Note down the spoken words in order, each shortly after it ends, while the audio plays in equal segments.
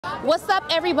What's up,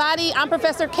 everybody? I'm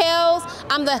Professor Kells.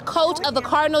 I'm the coach of the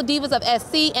Cardinal Divas of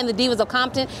SC and the Divas of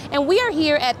Compton. And we are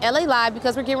here at LA Live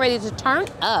because we're getting ready to turn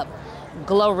up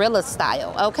Glorilla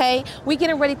style, okay? We're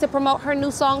getting ready to promote her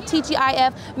new song,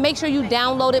 TGIF. Make sure you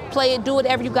download it, play it, do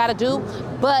whatever you gotta do.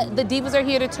 But the Divas are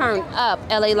here to turn up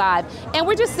LA Live. And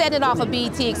we're just setting it off a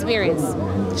BET experience.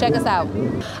 Check us out.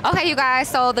 Okay, you guys,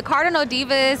 so the Cardinal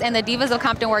Divas and the Divas of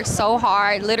Compton worked so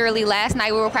hard. Literally, last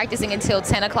night we were practicing until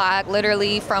 10 o'clock,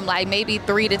 literally from like maybe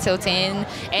 3 to till 10.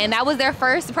 And that was their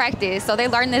first practice. So they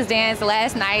learned this dance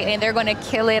last night and they're gonna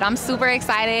kill it. I'm super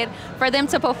excited for them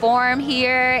to perform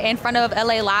here in front of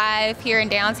LA Live here in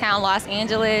downtown Los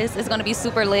Angeles. It's gonna be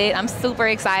super lit. I'm super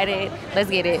excited. Let's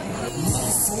get it.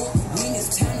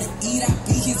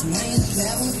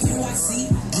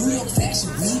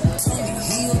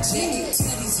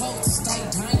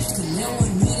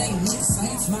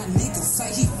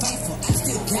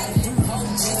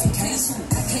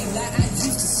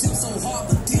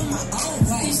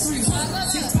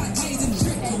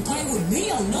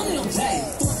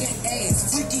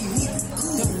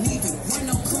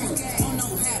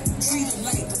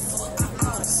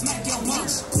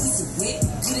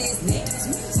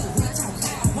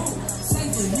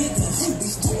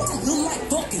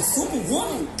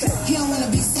 He don't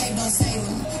wanna be saved, don't save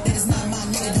him. That is not my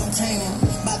nigga, don't claim him.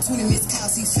 About 20 missed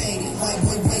cows, he faded. White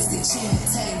boy wasted, she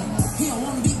entertained him. He don't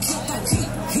wanna be kept, don't keep.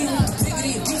 He don't want to pick it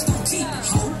in, bitch, don't keep.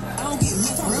 Ho, I don't get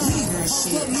left on leaving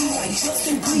shit. Fuck me like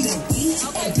Justin Bieber.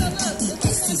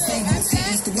 B-A-D-D-E-S-T, same whole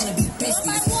city, used to wanna be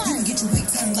besties. You can get your weak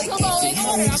time like that shit. He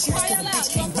don't really trust that the bitch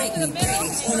can't break me, baby.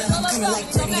 When I'm coming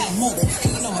like Brady and mother.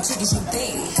 And you know my trick is your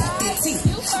daddy. Got that T,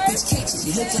 bitch catch it.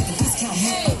 You look like a discount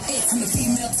hand. I'm the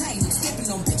female titan, stepping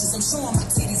on bitches. I'm showing my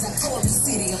titties. I told the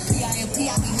city. I'm P.I.M.P.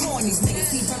 I be knowing these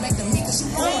niggas. He turn back to me cause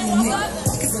you born the nigga.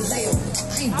 Fuck is a layup.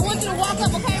 I want you to walk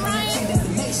up, okay, Ryan?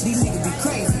 These niggas be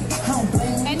crazy. I don't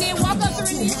blame him. And then walk up to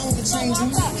me. He don't wanna change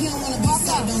him. He don't wanna be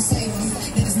saved, don't save him.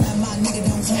 That is not my nigga,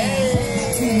 don't claim him.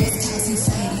 My twin is Cassie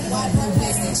faded. White boy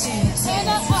wasted, chain Stand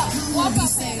up, walk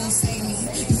up. Don't save me.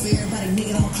 You for everybody,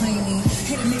 nigga, don't claim me.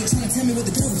 Hey, the nigga tryna tell me what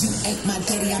to do. You ain't my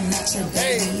daddy, I'm not your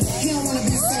baby. He don't wanna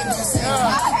be saved, don't save him.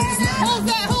 Who's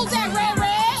that? Who's that? Red,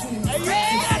 red?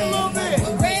 Red? A little bit.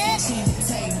 Red?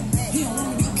 He don't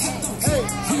wanna be kept, don't keep.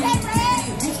 He don't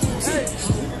wanna be kept, don't keep.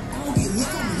 I don't get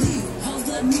left on leave. Hoes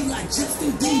love me like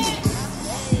Justin Bieber.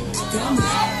 Come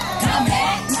back, come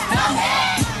back, come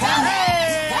back, come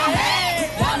back, come back,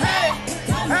 come back,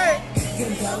 come back. Get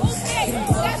him go, get him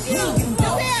go, get him go, get him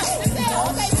go, get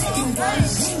him go, get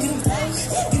him go,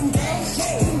 get him go,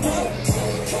 get him go.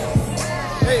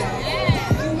 Hey.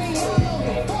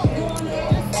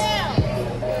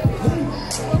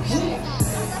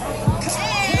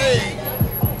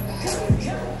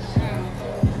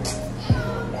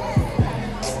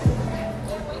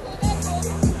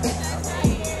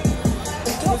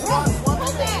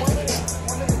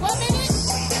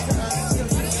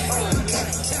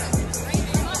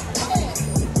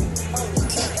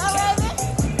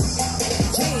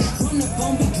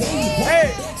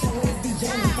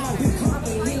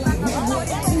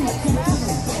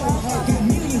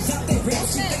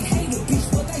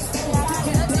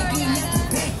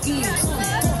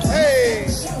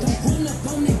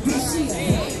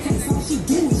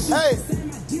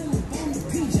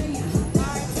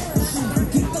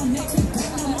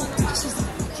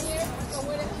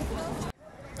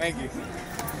 Thank you.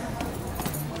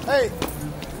 Hey.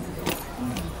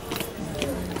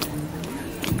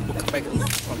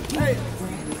 Hey.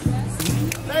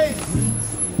 Hey.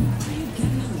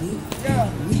 Yeah.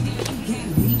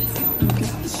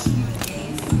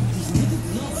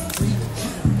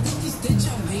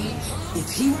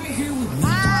 He right here with me.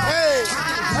 Hey.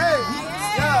 Hey.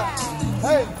 Yeah.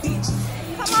 Hey.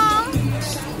 Come on.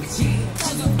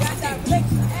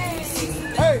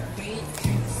 Hey.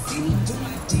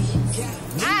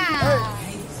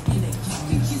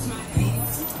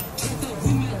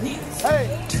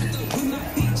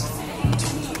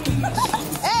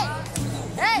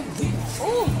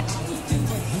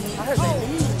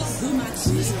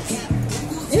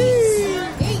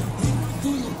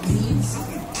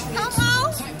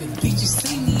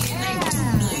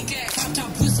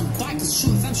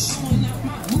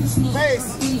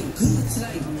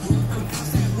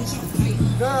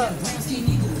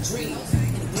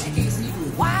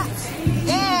 What?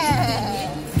 Yeah.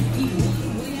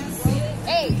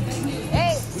 Hey.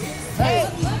 Hey. Hey.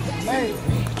 Hey.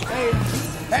 Hey.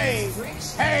 Hey.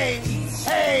 Hey.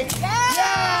 Hey. Yeah.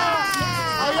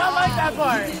 Oh, y'all like that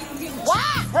part?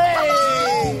 What? Hey.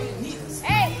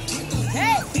 Hey. Hey.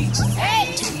 Hey. Hey.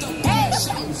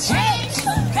 Hey.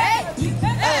 Hey.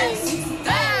 Hey.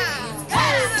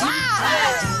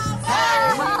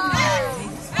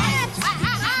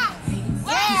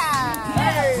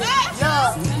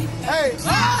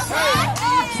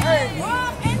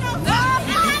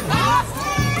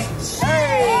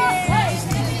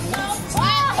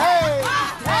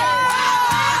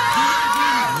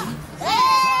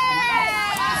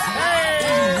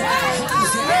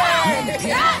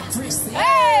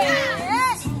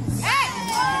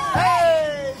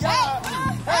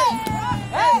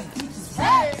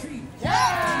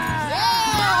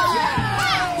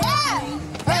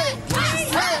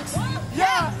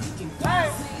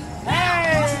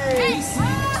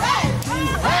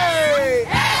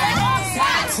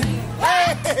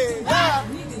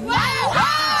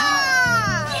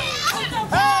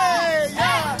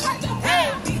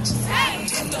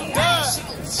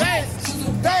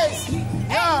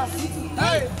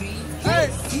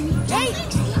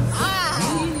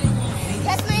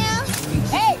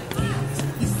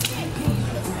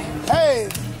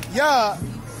 God.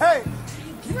 Hey,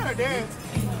 you gotta dance.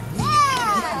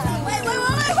 Yeah. Wait.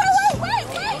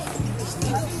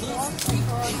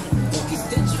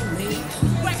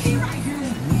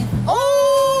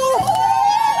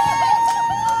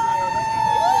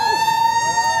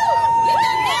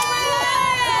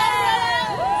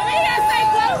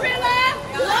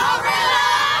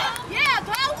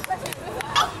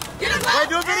 Wait,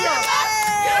 do a video.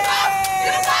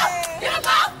 Get him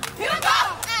up!